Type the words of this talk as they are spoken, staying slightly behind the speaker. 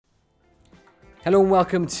Hello and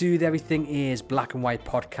welcome to the Everything Is Black and White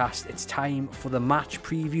podcast. It's time for the match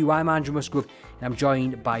preview. I'm Andrew Musgrove and I'm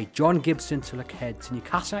joined by John Gibson to look ahead to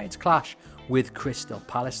Newcastle United's clash with Crystal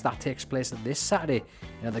Palace. That takes place this Saturday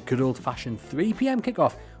at the good old-fashioned 3pm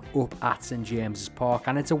kickoff up at St James's Park,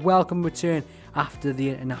 and it's a welcome return after the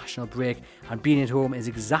international break, and being at home is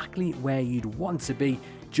exactly where you'd want to be.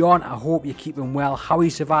 John, I hope you're keeping well. How are you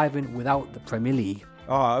surviving without the Premier League?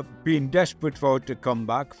 Oh, I've been desperate for it to come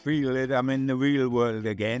back, feel it I'm in the real world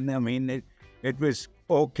again. I mean, it was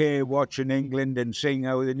okay watching England and seeing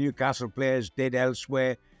how the Newcastle players did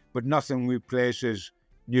elsewhere, but nothing replaces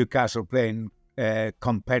Newcastle playing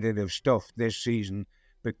competitive stuff this season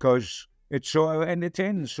because it's so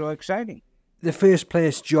entertaining, so exciting. The first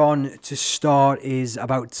place, John, to start is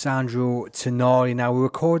about Sandro Tonali. Now, we're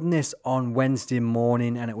recording this on Wednesday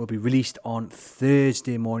morning and it will be released on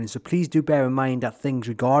Thursday morning. So please do bear in mind that things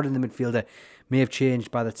regarding the midfielder may have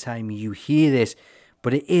changed by the time you hear this.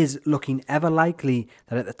 But it is looking ever likely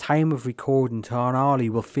that at the time of recording, Tonali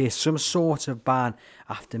will face some sort of ban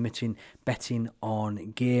after missing betting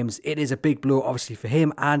on games. It is a big blow, obviously, for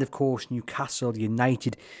him and, of course, Newcastle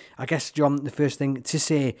United. I guess, John, the first thing to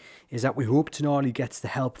say is that we hope Tonali gets the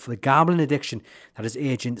help for the gambling addiction that his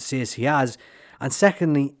agent says he has. And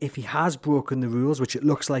secondly, if he has broken the rules, which it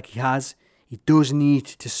looks like he has, he does need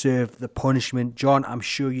to serve the punishment. John, I'm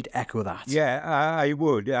sure you'd echo that. Yeah, I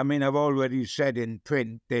would. I mean, I've already said in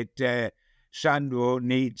print that Sandro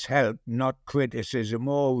needs help, not criticism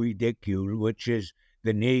or ridicule, which is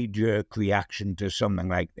the knee-jerk reaction to something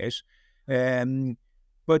like this.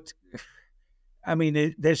 But, I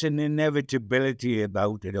mean, there's an inevitability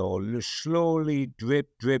about it all. The slowly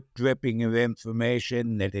dripping of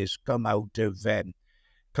information that has come out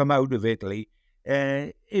of Italy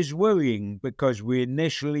is worrying because we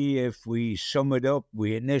initially, if we sum it up,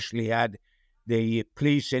 we initially had the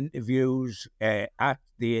police interviews at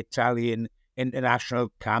the Italian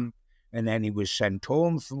international camp, and then he was sent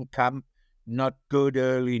home from camp. Not good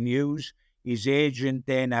early news. His agent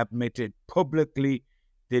then admitted publicly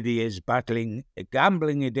that he is battling a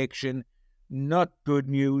gambling addiction. Not good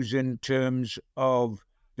news in terms of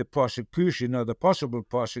the prosecution or the possible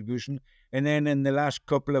prosecution. And then in the last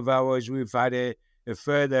couple of hours, we've had a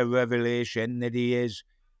further revelation that he is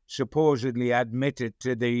supposedly admitted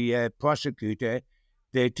to the prosecutor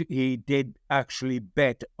that he did actually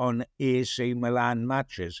bet on AC Milan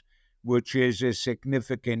matches, which is a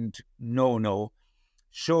significant no-no.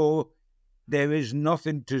 So there is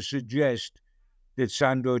nothing to suggest that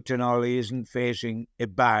Sandro Tonali isn't facing a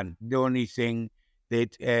ban. The only thing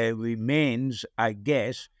that remains, I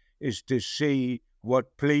guess, is to see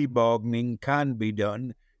what plea bargaining can be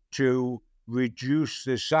done to reduce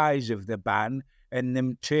the size of the ban, and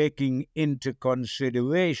them taking into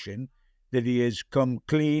consideration that he has come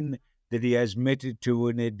clean, that he has admitted to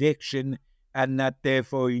an addiction, and that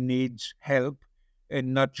therefore he needs help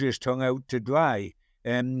and not just hung out to dry.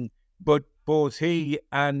 But both he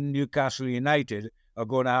and Newcastle United are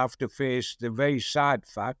going to have to face the very sad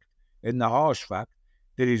fact and the harsh fact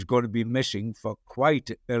that he's going to be missing for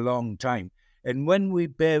quite a long time. And when we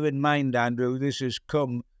bear in mind, Andrew, this has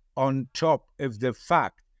come on top of the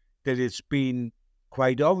fact that it's been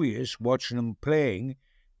quite obvious watching him playing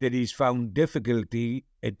that he's found difficulty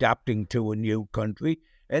adapting to a new country,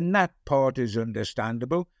 and that part is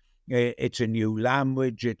understandable. It's a new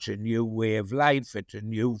language, it's a new way of life, it's a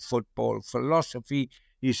new football philosophy.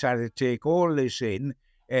 He's had to take all this in,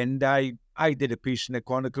 and I did a piece in the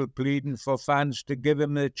Chronicle pleading for fans to give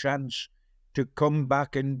him a chance to come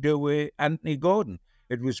back and do Anthony Gordon.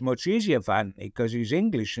 It was much easier for Anthony because he's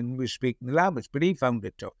English and was speaking the language, but he found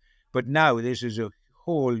it tough. But now this is a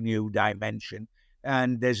whole new dimension,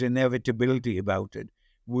 and there's inevitability about it.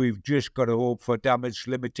 We've just got to hope for damage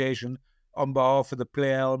limitation on behalf of the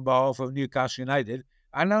player, on behalf of Newcastle United,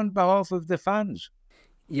 and on behalf of the fans.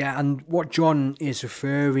 Yeah, and what John is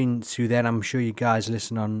referring to then, I'm sure you guys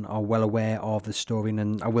listening are well aware of the story,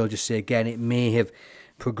 and I will just say again, it may have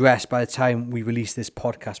progressed by the time we release this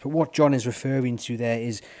podcast. But what John is referring to there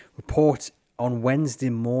is reports on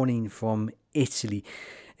Wednesday morning from Italy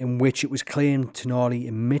in which it was claimed Tonali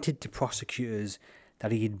admitted to prosecutors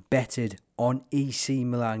that he had betted on AC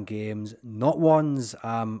Milan games, not ones,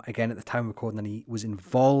 again, at the time of recording, that he was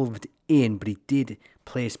involved in, but he did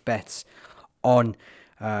place bets on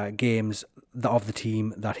games of the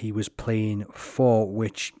team that he was playing for,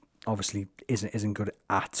 which obviously isn't good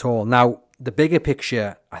at all. Now, the bigger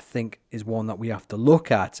picture, I think, is one that we have to look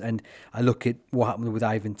at, and I look at what happened with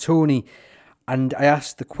Ivan Toney, and I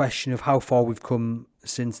asked the question of how far we've come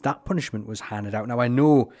since that punishment was handed out. Now, I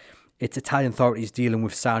know it's Italian authorities dealing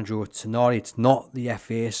with Sandro Tonali. It's not the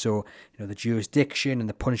FA, so the jurisdiction and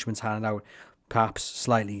the punishments handed out perhaps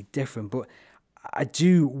slightly different. But I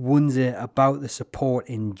do wonder about the support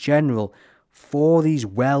in general for these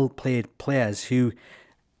well-played players who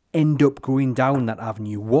end up going down that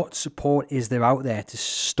avenue. What support is there out there to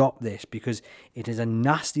stop this? Because it is a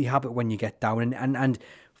nasty habit when you get down. And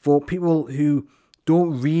for people who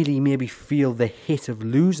don't really maybe feel the hit of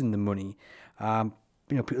losing the money,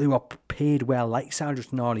 people who are paid well, like Sandro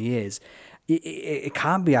Tonali is, it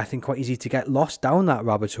can be, I think, quite easy to get lost down that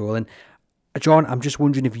rabbit hole. And John, I'm just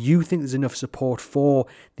wondering if you think there's enough support for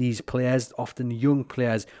these players, often young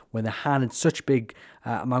players, when they're handed such big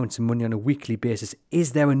amounts of money on a weekly basis.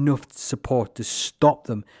 Is there enough support to stop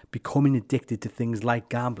them becoming addicted to things like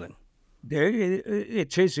gambling?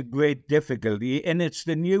 It is a great difficulty, and it's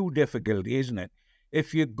the new difficulty, isn't it?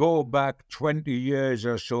 If you go back 20 years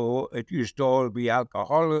or so, it used to all be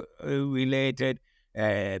alcohol-related,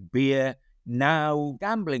 beer. Now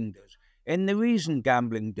gambling does. And the reason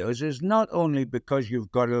gambling does is not only because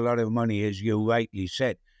you've got a lot of money, as you rightly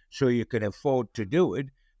said, so you can afford to do it,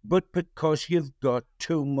 but because you've got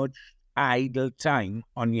too much idle time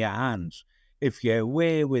on your hands. If you're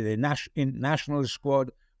away with a national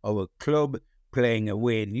squad or a club playing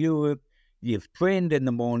away in Europe, you've trained in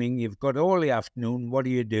the morning, you've got all the afternoon, what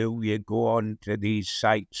do? You go on to these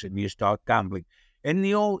sites and you start gambling. And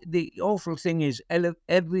the awful thing is,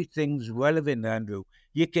 everything's relevant, Andrew.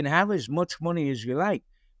 You can have as much money as you like,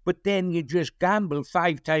 but then you just gamble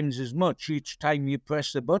 5 times as much each time you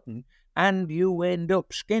press the button, and you end up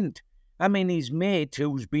skint. I mean, his mate,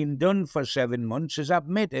 who's been done for 7 months, has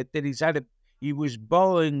admitted that he was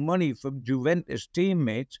borrowing money from Juventus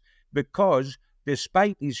teammates because,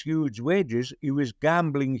 despite his huge wages, he was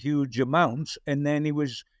gambling huge amounts, and then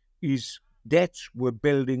his debts were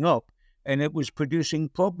building up, and it was producing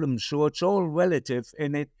problems. So it's all relative,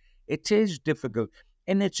 and it is difficult.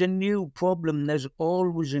 And it's a new problem. There's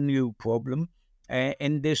always a new problem,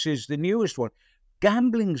 and this is the newest one.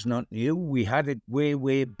 Gambling's not new. We had it way,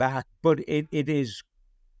 way back, but it is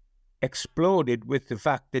exploded with the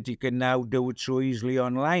fact that you can now do it so easily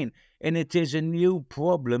online. And it is a new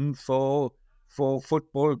problem for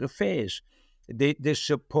football to face. The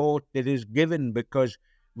support that is given, because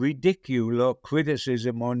ridicule or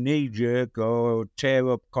criticism or knee-jerk or tear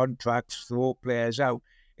up contracts, throw players out,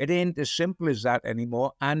 it ain't as simple as that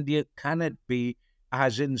anymore, and you cannot be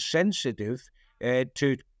as insensitive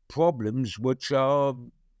to problems which are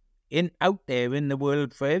out there in the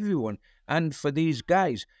world for everyone and for these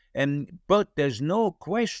guys. But there's no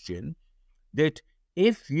question that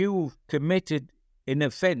if you've committed an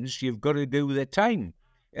offence, you've got to do the time.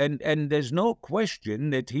 And there's no question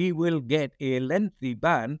that he will get a lengthy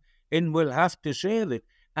ban and will have to serve it.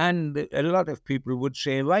 And a lot of people would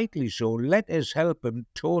say, rightly so, let us help him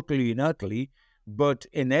totally and utterly, but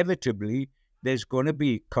inevitably there's going to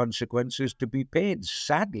be consequences to be paid,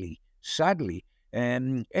 sadly.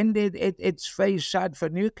 And it's very sad for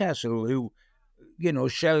Newcastle, who,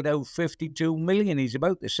 shelled out 52 million. He's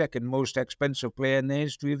about the second most expensive player in the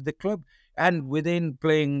history of the club. And within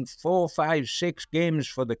playing 4, 5, 6 games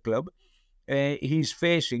for the club, he's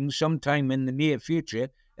facing sometime in the near future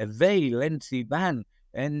a very lengthy ban.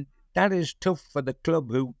 And that is tough for the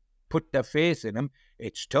club who put their faith in him.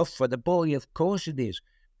 It's tough for the boy, of course it is.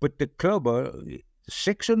 But the club are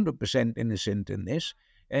 600% innocent in this,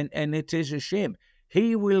 and it is a shame.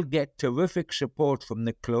 He will get terrific support from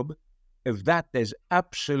the club. Of that, there's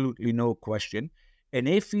absolutely no question. And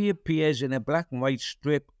if he appears in a black and white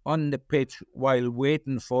strip on the pitch while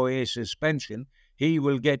waiting for a suspension, he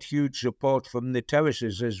will get huge support from the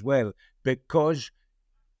terraces as well, because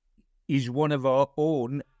he's one of our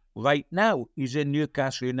own right now. He's a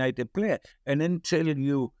Newcastle United player. And until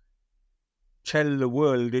you tell the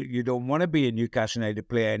world that you don't want to be a Newcastle United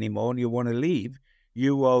player anymore and you want to leave,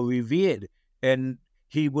 you are revered. And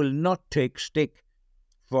he will not take stick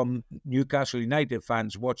from Newcastle United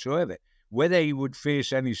fans whatsoever. Whether he would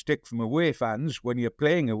face any stick from away fans when you're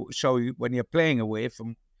playing away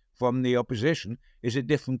from the opposition is a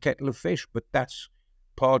different kettle of fish. But that's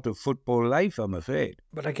part of football life, I'm afraid.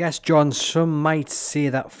 But I guess, John, some might say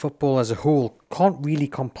that football as a whole can't really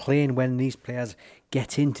complain when these players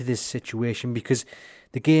get into this situation, because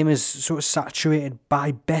the game is sort of saturated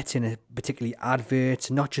by betting, particularly adverts,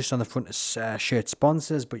 not just on the front of shirt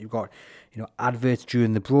sponsors, but you've got adverts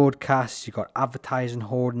during the broadcasts, you've got advertising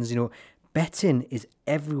hoardings. Betting is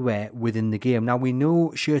everywhere within the game. Now, we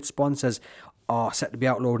know shirt sponsors are set to be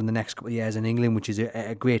outlawed in the next couple of years in England, which is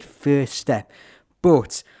a great first step.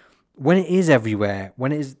 But when it is everywhere,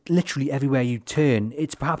 when it is literally everywhere you turn,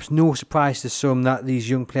 it's perhaps no surprise to some that these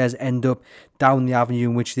young players end up down the avenue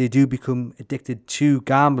in which they do become addicted to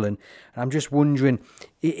gambling. And I'm just wondering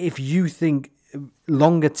if you think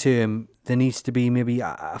longer term there needs to be maybe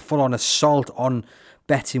a full-on assault on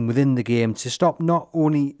betting within the game to stop not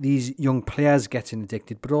only these young players getting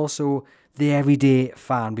addicted, but also the everyday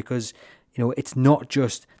fan, because it's not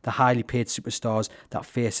just the highly paid superstars that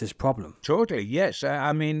face this problem. Totally, yes.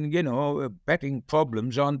 I mean, betting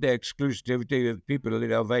problems aren't the exclusivity of people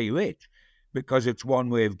that are very rich, because it's one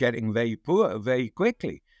way of getting very poor very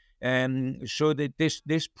quickly. So that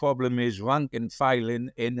this problem is rank and file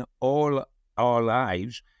in all our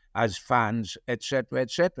lives as fans, etc.,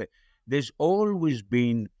 etc. There's always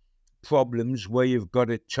been problems where you've got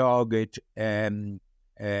to target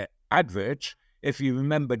adverts. If you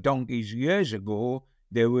remember donkeys years ago,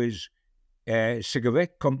 there was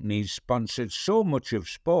cigarette companies sponsored so much of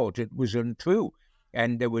sport it was untrue.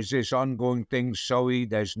 And there was this ongoing thing, sorry,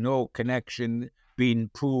 there's no connection being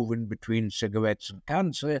proven between cigarettes and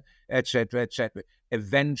cancer, etc., etc.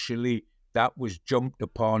 Eventually, that was jumped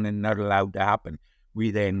upon and not allowed to happen. We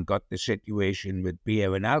then got the situation with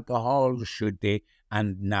beer and alcohol, should they,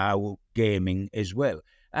 and now gaming as well.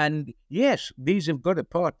 And yes, these have got a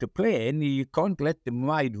part to play, and you can't let them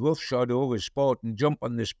ride roughshod over sport and jump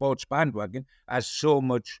on the sports bandwagon as so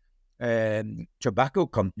much tobacco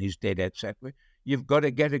companies did, etc. You've got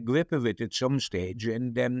to get a grip of it at some stage.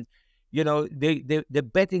 And, the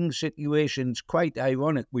betting situation's quite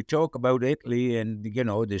ironic. We talk about Italy and,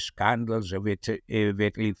 the scandals of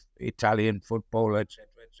Italy, Italian football, etc.,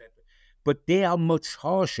 etc. But they are much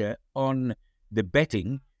harsher on the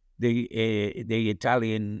betting, the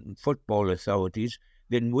Italian football authorities,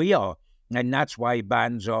 than we are. And that's why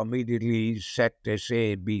bans are immediately set to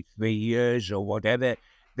say be 3 years or whatever.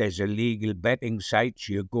 There's a legal betting site,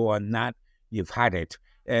 you go on that, you've had it.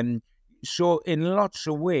 So in lots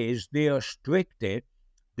of ways, they are stricter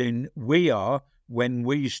than we are when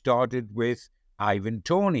we started with Ivan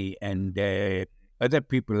Toney and other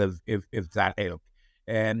people of that ilk.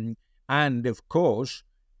 And of course,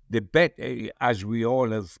 the bet, as we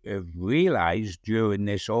all have realised during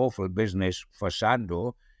this awful business for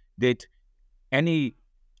Sandro, that any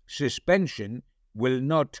suspension will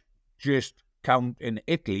not just count in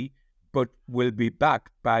Italy, but will be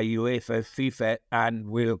backed by UEFA, FIFA, and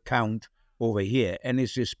will count over here. Any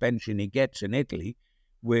suspension he gets in Italy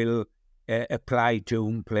will apply to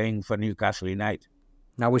him playing for Newcastle United.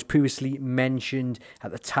 Now, as previously mentioned,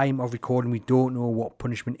 at the time of recording, we don't know what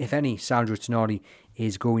punishment, if any, Sandro Tonali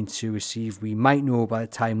is going to receive. We might know by the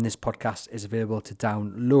time this podcast is available to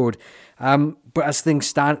download. But as things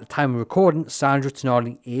stand at the time of recording, Sandro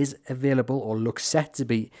Tonali is available, or looks set to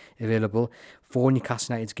be available, for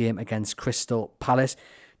Newcastle United's game against Crystal Palace.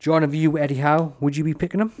 John, have you, Eddie Howe, would you be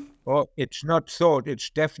picking him? Oh, it's not thought, it's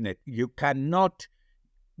definite. You cannot,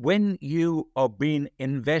 when you are being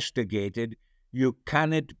investigated, you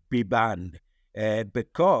cannot be banned,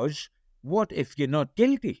 because what if you're not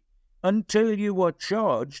guilty? Until you are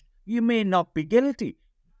charged, you may not be guilty,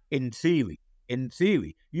 in theory. In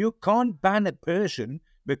theory, you can't ban a person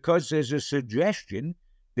because there's a suggestion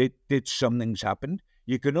that something's happened.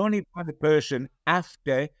 You can only ban a person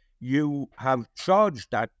after you have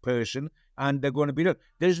charged that person and they're going to be done.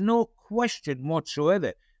 There's no question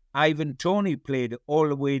whatsoever. Ivan Toney played all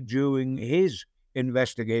the way during his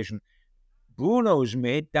investigation. Bruno's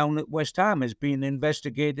mate down at West Ham is being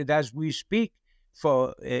investigated as we speak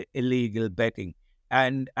for illegal betting,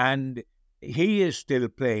 and he is still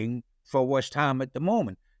playing for West Ham at the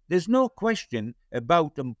moment. There's no question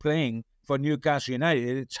about him playing for Newcastle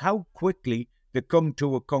United. It's how quickly they come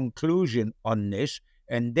to a conclusion on this,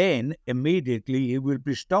 and then immediately he will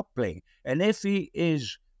be stopped playing. And if he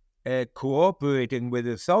is cooperating with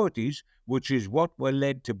authorities, which is what we're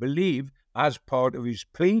led to believe as part of his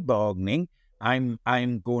plea bargaining, I'm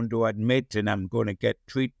going to admit and I'm going to get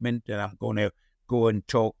treatment and I'm going to go and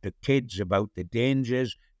talk to kids about the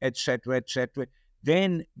dangers, etc., etc.,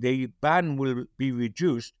 then the ban will be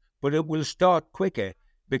reduced, but it will start quicker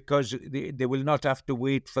because they will not have to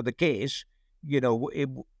wait for the case,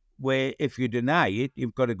 where if you deny it,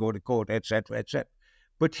 you've got to go to court, etc., etc.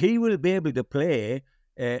 But he will be able to play,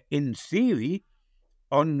 in theory,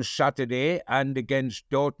 on Saturday and against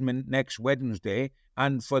Dortmund next Wednesday.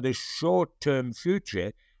 And for the short-term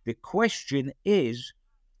future, the question is,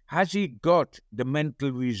 has he got the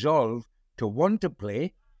mental resolve to want to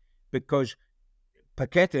play? Because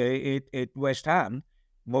Paqueta at West Ham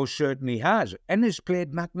most certainly has, and has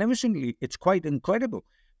played magnificently. It's quite incredible.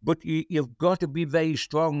 But you've got to be very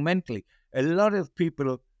strong mentally. A lot of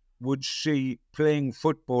people would see playing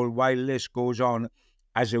football while this goes on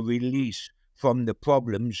as a release from the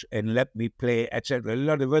problems and let me play, etc. A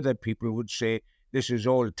lot of other people would say, this is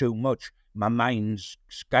all too much. My mind's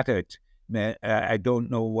scattered. I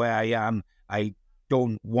don't know where I am. I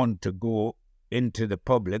don't want to go into the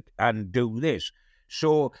public and do this.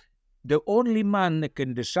 So the only man that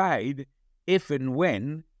can decide if and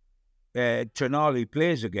when Tonali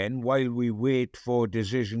plays again while we wait for a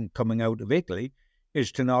decision coming out of Italy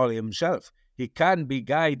is Tonali himself. He can be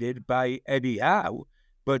guided by Eddie Howe,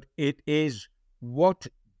 but it is what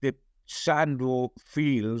the Sandro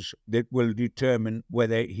feels that will determine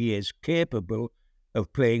whether he is capable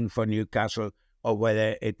of playing for Newcastle or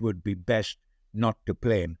whether it would be best not to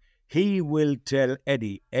play him. He will tell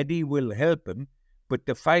Eddie. Eddie will help him, but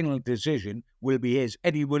the final decision will be his.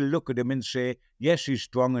 Eddie will look at him and say, yes, he's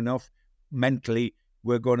strong enough mentally,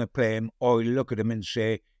 we're going to play him. Or he'll look at him and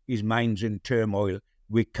say, his mind's in turmoil,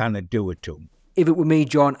 we cannot do it to him. If it were me,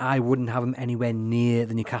 John, I wouldn't have him anywhere near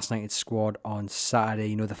the Newcastle United squad on Saturday.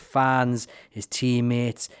 You know, the fans, his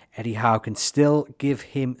teammates, Eddie Howe can still give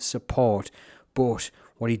him support, but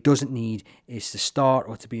what he doesn't need is to start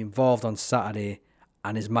or to be involved on Saturday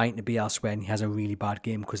and his mind to be elsewhere and he has a really bad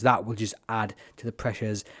game, because that will just add to the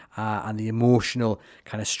pressures and the emotional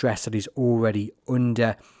kind of stress that he's already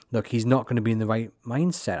under. Look, he's not going to be in the right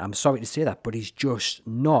mindset. I'm sorry to say that, but he's just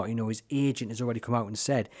not. You know, his agent has already come out and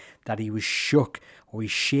said that he was shook or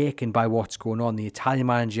he's shaken by what's going on. The Italian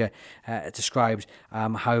manager described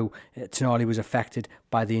how Tonali was affected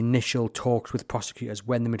by the initial talks with prosecutors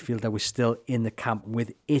when the midfielder was still in the camp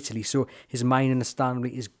with Italy. So his mind,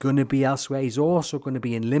 understandably, is going to be elsewhere. He's also going to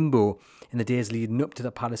be in limbo in the days leading up to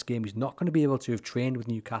the Palace game. He's not going to be able to have trained with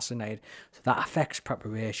Newcastle United. So that affects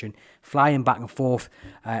preparation. Flying back and forth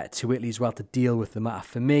to Italy as well to deal with the matter.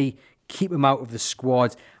 For me, keep him out of the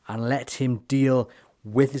squad and let him deal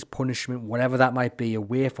with his punishment, whatever that might be,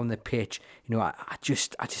 away from the pitch. You know, I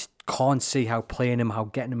just can't see how playing him, how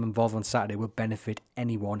getting him involved on Saturday will benefit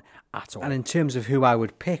anyone at all. And in terms of who I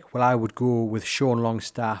would pick, well, I would go with Sean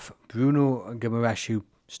Longstaff, Bruno Guimaraes, who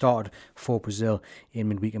started for Brazil in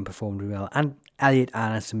midweek and performed well, and Elliot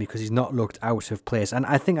Anderson, because he's not looked out of place. And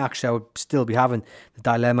I think actually I would still be having the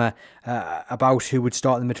dilemma about who would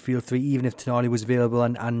start in the midfield three, even if Tonali was available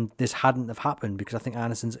and this hadn't have happened, because I think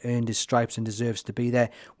Anderson's earned his stripes and deserves to be there.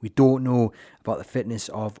 We don't know about the fitness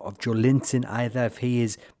of Joe Linton either. If he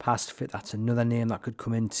is past fit, that's another name that could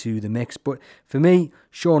come into the mix. But for me,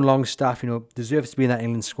 Sean Longstaff, you know, deserves to be in that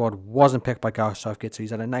England squad. Wasn't picked by Gareth Southgate, so he's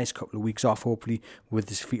had a nice couple of weeks off, hopefully with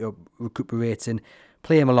his feet up recuperating.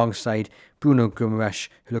 Play him alongside Bruno Guimaraes,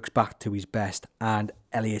 who looks back to his best, and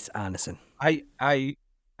Elliot Anderson. I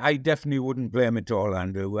definitely wouldn't blame it all,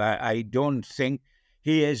 Andrew. I don't think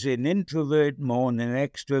he is an introvert more than an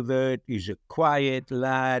extrovert. He's a quiet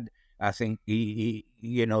lad. I think he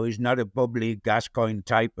he's not a bubbly Gascoigne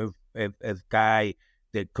type of guy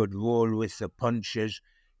that could roll with the punches.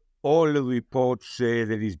 All the reports say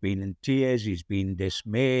that he's been in tears, he's been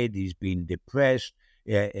dismayed, he's been depressed.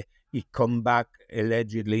 He come back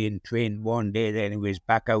allegedly and trained one day, then he was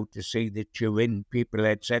back out to see the Turin people,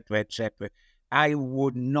 etc., etc. I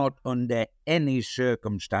would not, under any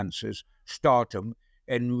circumstances, start him,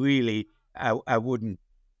 and really, I wouldn't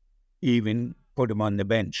even put him on the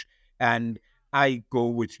bench. And I go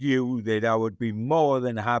with you that I would be more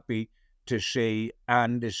than happy to see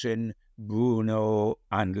Anderson, Bruno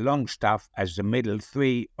and Longstaff as the middle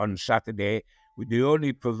three on Saturday. The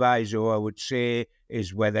only proviso I would say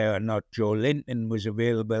is whether or not Joe Linton was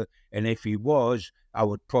available, and if he was, I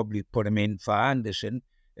would probably put him in for Anderson,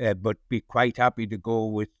 but be quite happy to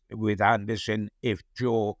go with Anderson if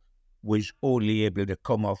Joe was only able to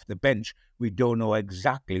come off the bench. We don't know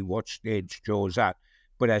exactly what stage Joe's at,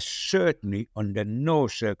 but I certainly, under no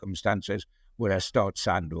circumstances, would I start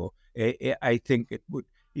Sandro. I think it would.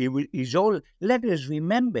 He's all. Let us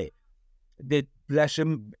remember that, bless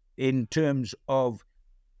him, in terms of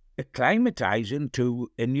acclimatising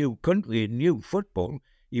to a new country and new football,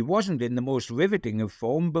 he wasn't in the most riveting of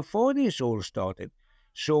form before this all started.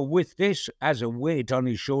 So with this as a weight on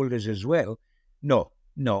his shoulders as well, no,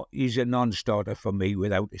 he's a non-starter for me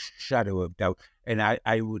without a shadow of doubt. And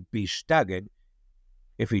I would be staggered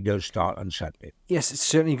if he does start on Saturday. Yes, it's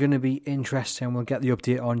certainly going to be interesting. We'll get the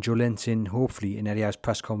update on Joe Linton, hopefully, in Eddie Howe's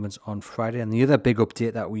press conference on Friday. And the other big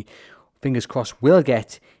update that we, fingers crossed, will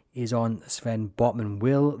get is on Sven Botman.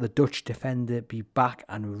 Will the Dutch defender be back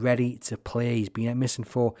and ready to play? He's been missing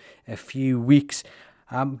for a few weeks.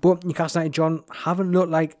 But Newcastle United, John, haven't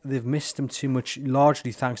looked like they've missed him too much,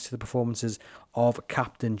 largely thanks to the performances of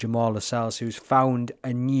captain Jamal Lascelles, who's found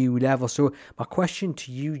a new level. So my question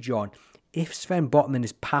to you, John, if Sven Botman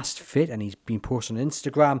is past fit and he's been posting on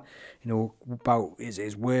Instagram, about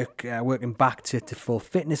his work, working back to full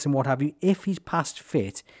fitness and what have you, if he's past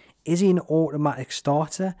fit, is he an automatic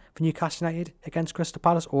starter for Newcastle United against Crystal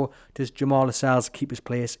Palace, or does Jamal Lascelles keep his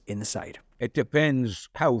place in the side? It depends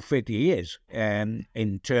how fit he is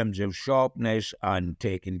in terms of sharpness and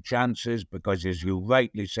taking chances, because as you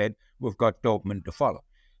rightly said, we've got Dortmund to follow.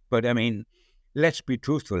 But I mean, let's be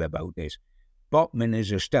truthful about this. Botman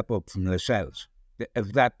is a step up from Lascelles.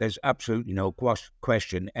 Of that, there's absolutely no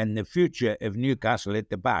question. And the future of Newcastle at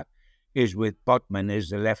the back is with Botman as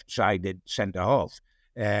the left-sided centre-half.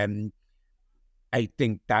 I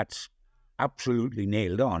think that's absolutely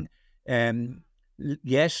nailed on.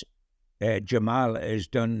 Yes, Jamal has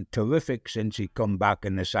done terrific since he come back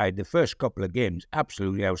in the side. The first couple of games,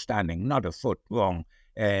 absolutely outstanding, not a foot wrong.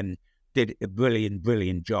 Did a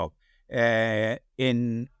brilliant job.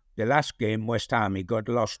 In the last game, West Ham, he got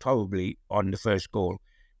lost horribly on the first goal.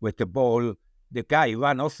 With the ball, the guy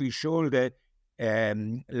ran off his shoulder.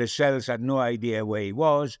 Lascelles had no idea where he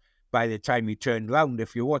was. By the time he turned round,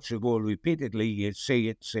 if you watch the goal repeatedly, you'd see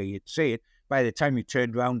it. By the time he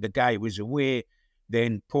turned round, the guy was away.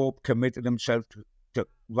 Then Pope committed himself to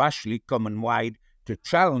rashly coming wide to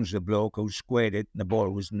challenge the bloke who squared it, and the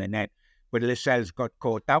ball was in the net. But Lascelles got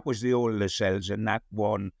caught. That was the old Lascelles in that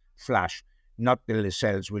one flash, not the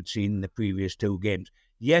Lascelles we'd seen in the previous two games.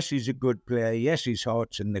 Yes, he's a good player. Yes, his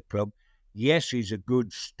heart's in the club. Yes, he's a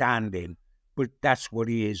good stand-in. But that's what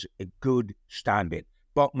he is, a good stand-in.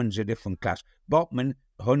 Botman's a different class. Botman,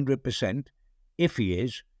 100%, if he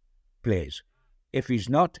is, plays. If he's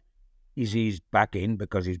not, he's eased back in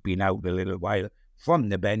because he's been out a little while from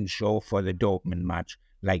the bench or for the Dortmund match,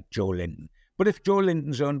 like Joe Linton. But if Joe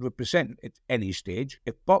Linton's 100% at any stage,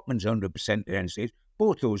 if Botman's 100% at any stage,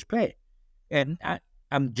 both those play. And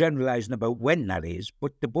I'm generalising about when that is,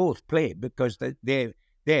 but they both play because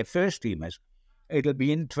they're first teamers. It'll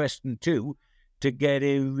be interesting too to get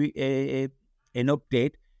an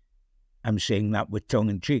update. I'm saying that with tongue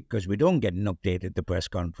in cheek because we don't get an update at the press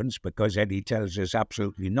conference because Eddie tells us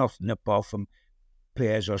absolutely nothing apart from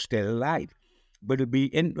players are still alive. But it'll be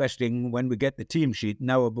interesting when we get the team sheet an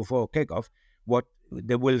hour before kickoff, what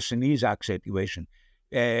the Wilson-Isak situation.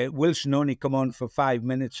 Wilson only come on for 5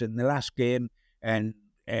 minutes in the last game, and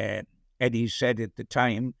Eddie said at the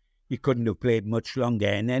time he couldn't have played much longer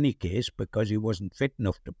in any case because he wasn't fit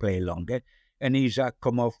enough to play longer. And Isak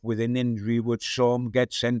come off with an injury which saw him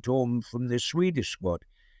get sent home from the Swedish squad.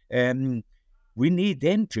 We need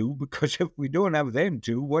them two because if we don't have them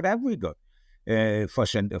two, what have we got for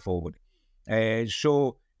centre forward? And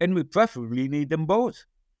we preferably need them both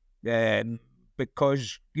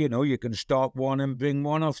because, you can start one and bring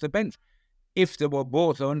one off the bench. If they were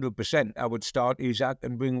both 100%, I would start Isak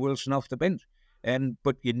and bring Wilson off the bench.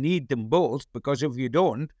 But you need them both because if you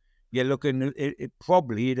don't, you're looking at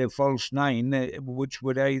probably the false nine, which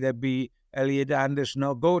would either be Elliot Anderson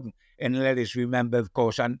or Gordon. And let us remember, of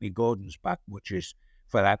course, Anthony Gordon's back, which is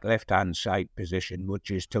for that left-hand side position, which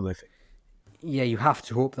is terrific. Yeah, you have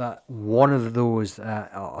to hope that one of those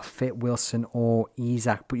are fit, Wilson or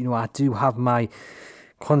Isak. But, I do have my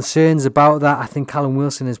concerns about that. I think Callum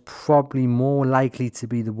Wilson is probably more likely to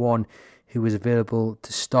be the one who is available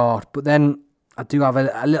to start. But then I do have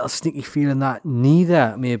a little sneaky feeling that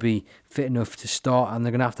neither may be fit enough to start, and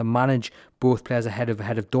they're going to have to manage both players ahead of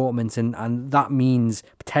Dortmund, and that means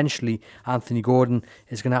potentially Anthony Gordon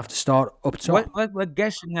is going to have to start up top. We're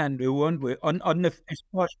guessing, Andrew, aren't we?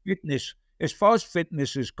 As far as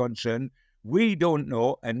fitness is concerned, we don't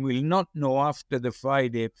know, and we'll not know after the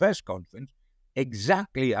Friday press conference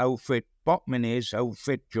exactly how fit Botman is, how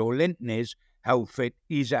fit Joe Linton is, how fit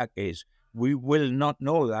Isak is. We will not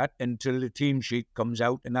know that until the team sheet comes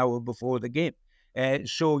out an hour before the game.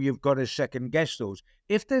 So you've got to second guess those.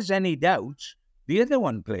 If there's any doubts, the other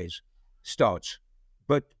one starts.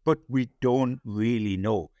 But we don't really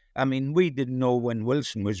know. I mean, we didn't know when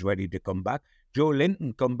Wilson was ready to come back. Joe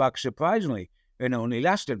Linton come back surprisingly and only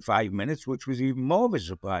lasted 5 minutes, which was even more of a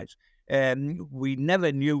surprise. We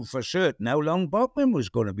never knew for certain how long Botman was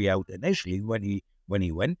going to be out initially when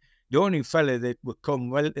he went. The only fella that would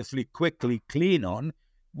come relatively quickly clean on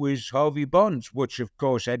was Harvey Barnes, which, of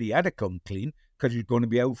course, Eddie had to come clean because he's going to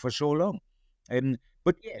be out for so long.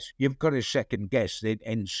 But, yes, you've got to second guess it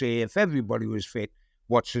and say if everybody was fit,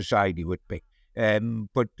 what society would pick.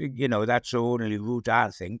 But, that's the only route I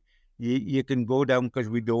think. You can go down because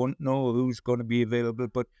we don't know who's going to be available.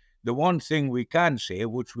 But the one thing we can say,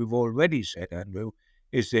 which we've already said, Andrew,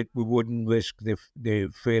 is that we wouldn't risk the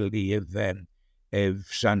frailty of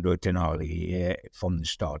Sandro Tonali from the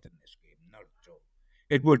start in this game. Not at all.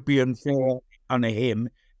 It would be unfair on him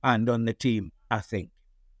and on the team, I think.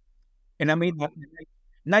 And I mean that in the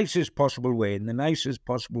nicest possible way. In the nicest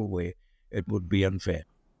possible way, it would be unfair.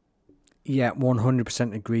 Yeah,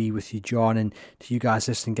 100% agree with you, John. And to you guys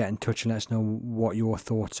listening, get in touch and let us know what your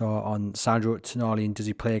thoughts are on Sandro Tonali and does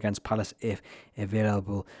he play against Palace if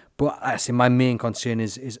available. But I say my main concern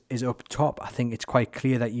is up top. I think it's quite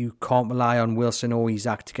clear that you can't rely on Wilson or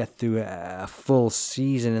Isak to get through a full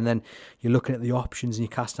season. And then you're looking at the options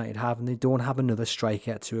Newcastle United have, and they don't have another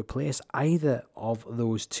striker to replace either of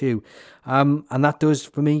those two. And that does,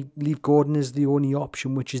 for me, leave Gordon as the only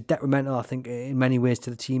option, which is detrimental, I think, in many ways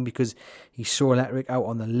to the team because he's so electric out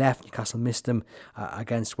on the left. Newcastle missed him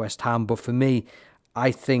against West Ham. But for me,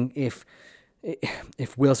 I think if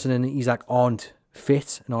Wilson and Isak aren't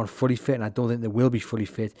fit and aren't fully fit, and I don't think they will be fully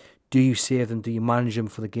fit, do you save them? Do you manage them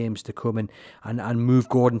for the games to come and move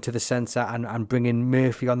Gordon to the centre and bring in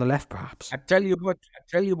Murphy on the left, perhaps? I tell you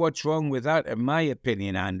what's wrong with that, in my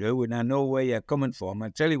opinion, Andrew, and I know where you're coming from. I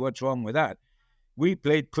tell you what's wrong with that. We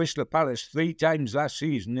played Crystal Palace 3 times last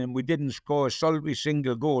season and we didn't score a solitary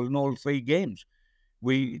single goal in all 3 games.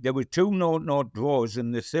 There were 2 0-0 draws,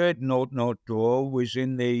 and the third 0-0 draw was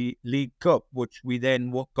in the League Cup, which we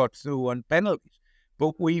then got through on penalties.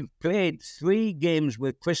 But we played 3 games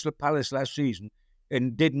with Crystal Palace last season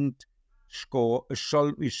and didn't score a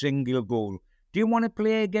solitary single goal. Do you want to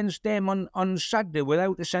play against them on Saturday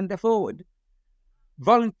without a centre forward?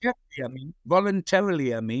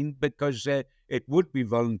 Voluntarily, I mean, because it would be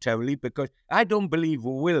voluntarily, because I don't believe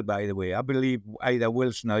we will, by the way. I believe either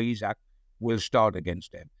Wilson or Isak will start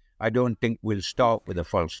against them. I don't think we'll start with a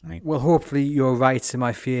false 9. Well, hopefully you're right and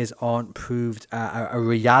my fears aren't proved a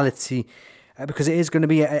reality, because it is going to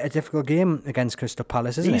be a difficult game against Crystal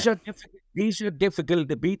Palace, isn't it? These are difficult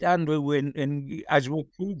to beat, Andrew, and as we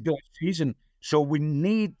proved last season. So we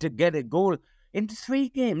need to get a goal. In 3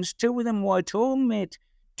 games, 2 of them were at home, mate.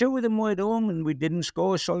 2 of them were at home and we didn't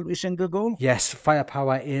score a solitary single goal. Yes,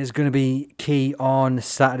 firepower is going to be key on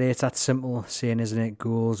Saturday. It's that simple saying, isn't it?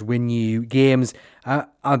 Goals win you games. I'm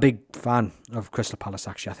a big fan of Crystal Palace,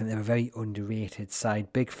 actually. I think they're a very underrated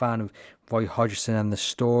side. Big fan of Roy Hodgson and the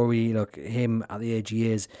story. Look, him at the age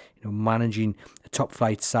he is, managing a top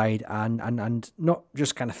flight side and not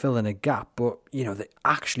just kind of filling a gap, but, they're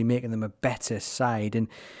actually making them a better side. And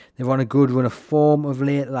they're on a good run of form of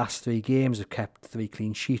late. The last 3 games have kept 3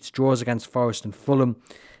 clean sheets, draws against Forest and Fulham,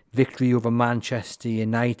 victory over Manchester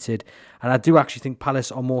United. And I do actually think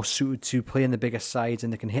Palace are more suited to playing the bigger sides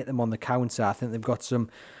and they can hit them on the counter. I think they've got some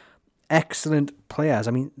excellent players.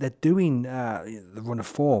 I mean, they're doing the run of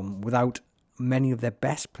form without many of their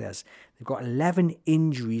best players. They've got 11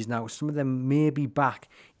 injuries now. Some of them may be back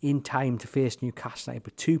in time to face Newcastle United,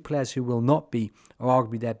 but 2 players who will not be are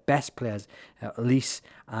arguably their best players, Elise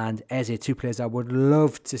and Eze, 2 players I would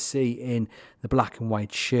love to see in the black and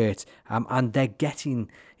white shirt. And they're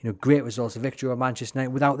getting great results. A victory over Manchester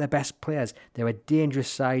United without their best players. They're a dangerous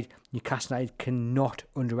side. Newcastle United cannot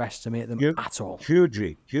underestimate them at all.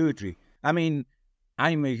 Hugely. I mean,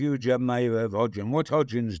 I'm a huge admirer of Hodgson. What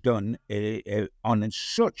Hodgson's done on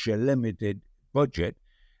such a limited budget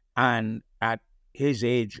and at his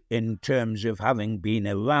age, in terms of having been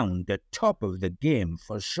around the top of the game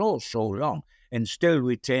for so long and still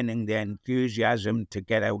retaining the enthusiasm to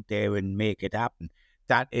get out there and make it happen,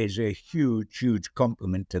 that is a huge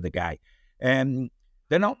compliment to the guy.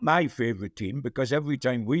 They're not my favourite team because every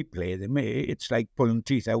time we play them, it's like pulling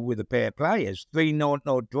teeth out with a pair of pliers. 3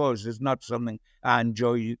 0-0 draws is not something I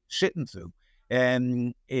enjoy sitting through,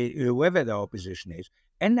 whoever the opposition is.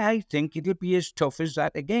 And I think it'll be as tough as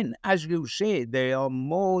that again. As you say, they are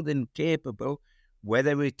more than capable,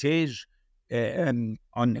 whether it is on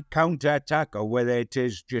the counter-attack or whether it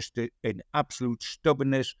is just an absolute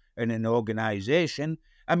stubbornness and an organisation.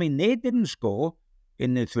 I mean, they didn't score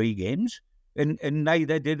in the 3 games. And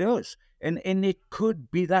neither did us. And it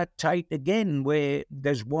could be that tight again where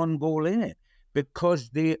there's 1 goal in it because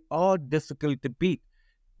they are difficult to beat.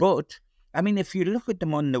 But, I mean, if you look at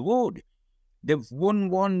them on the road, they've won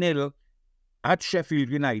 1-0 at Sheffield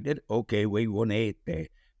United. Okay, we won 8 there.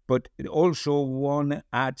 But also won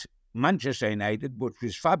at Manchester United, which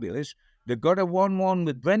was fabulous. They got a 1-1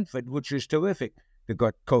 with Brentford, which was terrific. They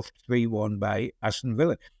got cuffed 3-1 by Aston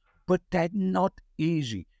Villa. But they're not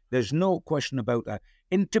easy. There's no question about that.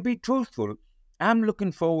 And to be truthful, I'm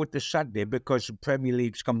looking forward to Saturday because the Premier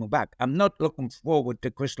League's coming back. I'm not looking forward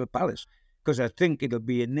to Crystal Palace because I think it'll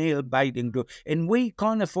be a nail-biting draw. And we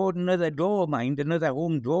can't afford another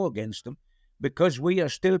home draw against them because we are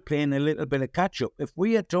still playing a little bit of catch-up. If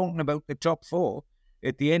we are talking about the top 4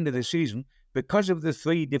 at the end of the season, because of the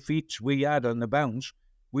 3 defeats we had on the bounce,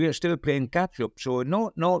 we are still playing catch-up. So a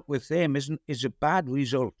 0-0 with them is a bad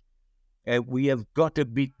result. We have got to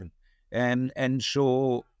beat them. And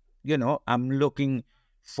so, I'm looking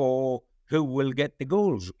for who will get the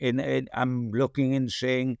goals. And I'm looking and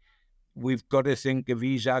saying, we've got to think of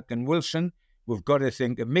Isak and Wilson. We've got to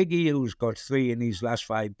think of Miggy, who's got 3 in these last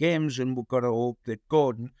 5 games. And we've got to hope that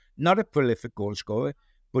Gordon, not a prolific goal scorer,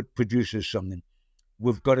 but produces something.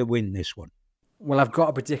 We've got to win this one. Well, I've got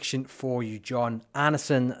a prediction for you, John.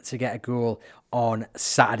 Anderson to get a goal on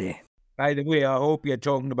Saturday. By the way, I hope you're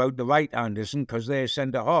talking about the right Anderson, because their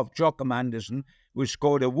centre-half, Joachim Anderson, who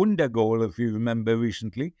scored a wonder goal, if you remember,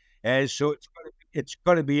 recently. So it's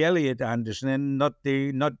got to be Elliot Anderson and not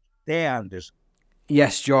their Anderson.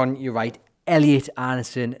 Yes, John, you're right. Elliot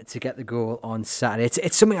Anderson to get the goal on Saturday.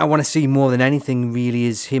 It's something I want to see more than anything, really,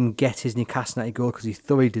 is him get his Newcastle United goal, because he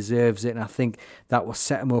thoroughly deserves it, and I think that will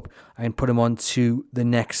set him up and put him on to the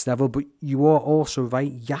next level. But you are also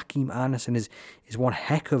right, Joachim Anderson is one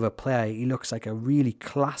heck of a player. He looks like a really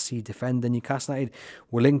classy defender. Newcastle United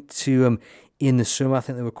were linked to him in the summer. I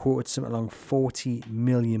think they were quoted something along £40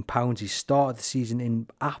 million. He started the season in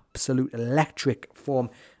absolute electric form.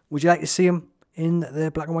 Would you like to see him in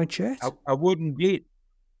the black and white shirt? I wouldn't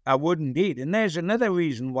indeed. And there's another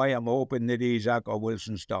reason why I'm hoping that Isak or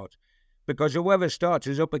Wilson starts. Because whoever starts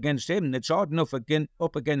is up against him. It's hard enough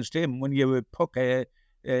up against him when you're a pucker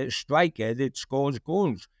striker that scores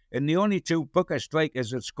goals. And the only 2 pucker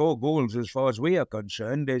strikers that score goals, as far as we are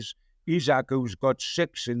concerned, is Isak, who's got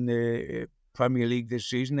 6 in the Premier League this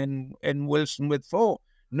season, and Wilson with 4.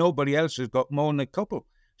 Nobody else has got more than a couple.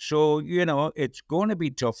 So, it's going to be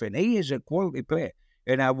tough, and he is a quality player,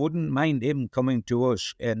 and I wouldn't mind him coming to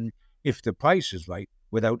us, and if the price is right,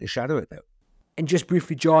 without a shadow of doubt. And just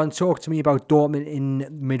briefly, John, talk to me about Dortmund in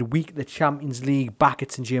midweek, the Champions League back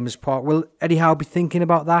at St James Park. Will Eddie Howe be thinking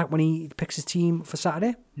about that when he picks his team for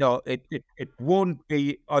Saturday? No, it won't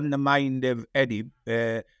be on the mind of Eddie,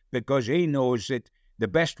 because he knows that the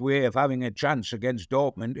best way of having a chance against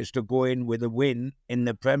Dortmund is to go in with a win in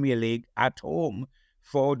the Premier League at home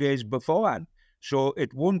 4 days beforehand. So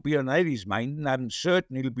it won't be on Eddie's mind, and I'm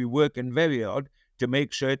certain he'll be working very hard to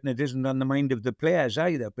make certain it isn't on the mind of the players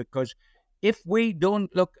either, because if we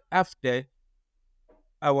don't look after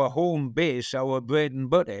our home base, our bread and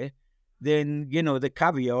butter, then, the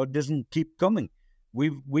caviar doesn't keep coming.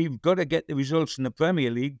 We've got to get the results in the Premier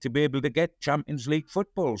League to be able to get Champions League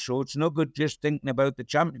football. So it's no good just thinking about the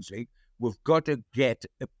Champions League. We've got to get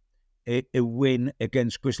a win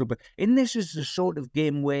against Crystal Palace. And this is the sort of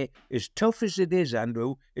game where, as tough as it is,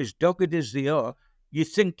 Andrew, as dogged as they are, you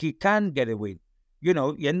think you can get a win.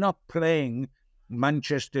 You're not playing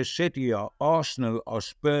Manchester City or Arsenal or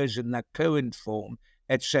Spurs in their current form,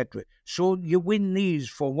 etc. So you win these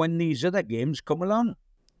for when these other games come along.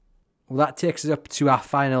 Well, that takes us up to our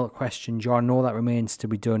final question, John. All that remains to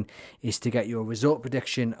be done is to get your result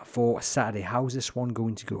prediction for Saturday. How's this one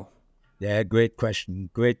going to go? Yeah, great question.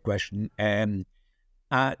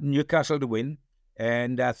 Newcastle to win.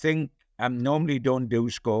 And I think I normally don't do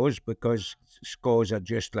scores, because scores are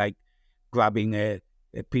just like grabbing a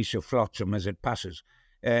piece of flotsam as it passes.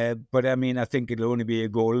 But I think it'll only be a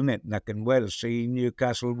goal in it, and I can well see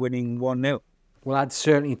Newcastle winning 1-0. Well, I'd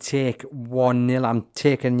certainly take 1-0. I'm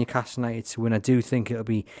taking Newcastle United to win. I do think it'll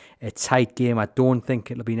be a tight game. I don't think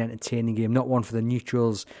it'll be an entertaining game. Not one for the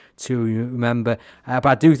neutrals to remember. But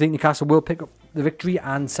I do think Newcastle will pick up the victory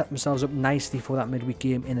and set themselves up nicely for that midweek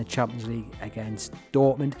game in the Champions League against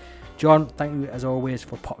Dortmund. John, thank you as always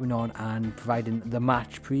for popping on and providing the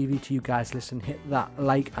match preview to you guys. Listen, hit that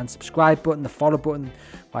like and subscribe button, the follow button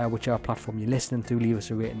via whichever platform you're listening through. Leave us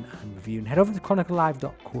a rating and review, and head over to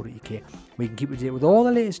chroniclelive.co.uk where you can keep up to date with all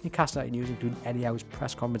the latest Newcastle United news, including Eddie Howe's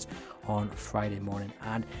press conference on Friday morning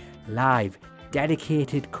and live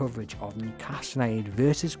dedicated coverage of Newcastle United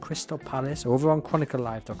versus Crystal Palace over on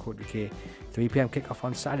chroniclelive.co.uk. 3 p.m. kickoff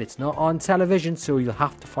on Saturday. It's not on television, so you'll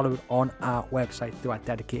have to follow it on our website through our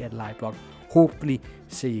dedicated live blog. Hopefully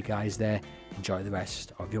see you guys there. Enjoy the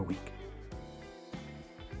rest of your week.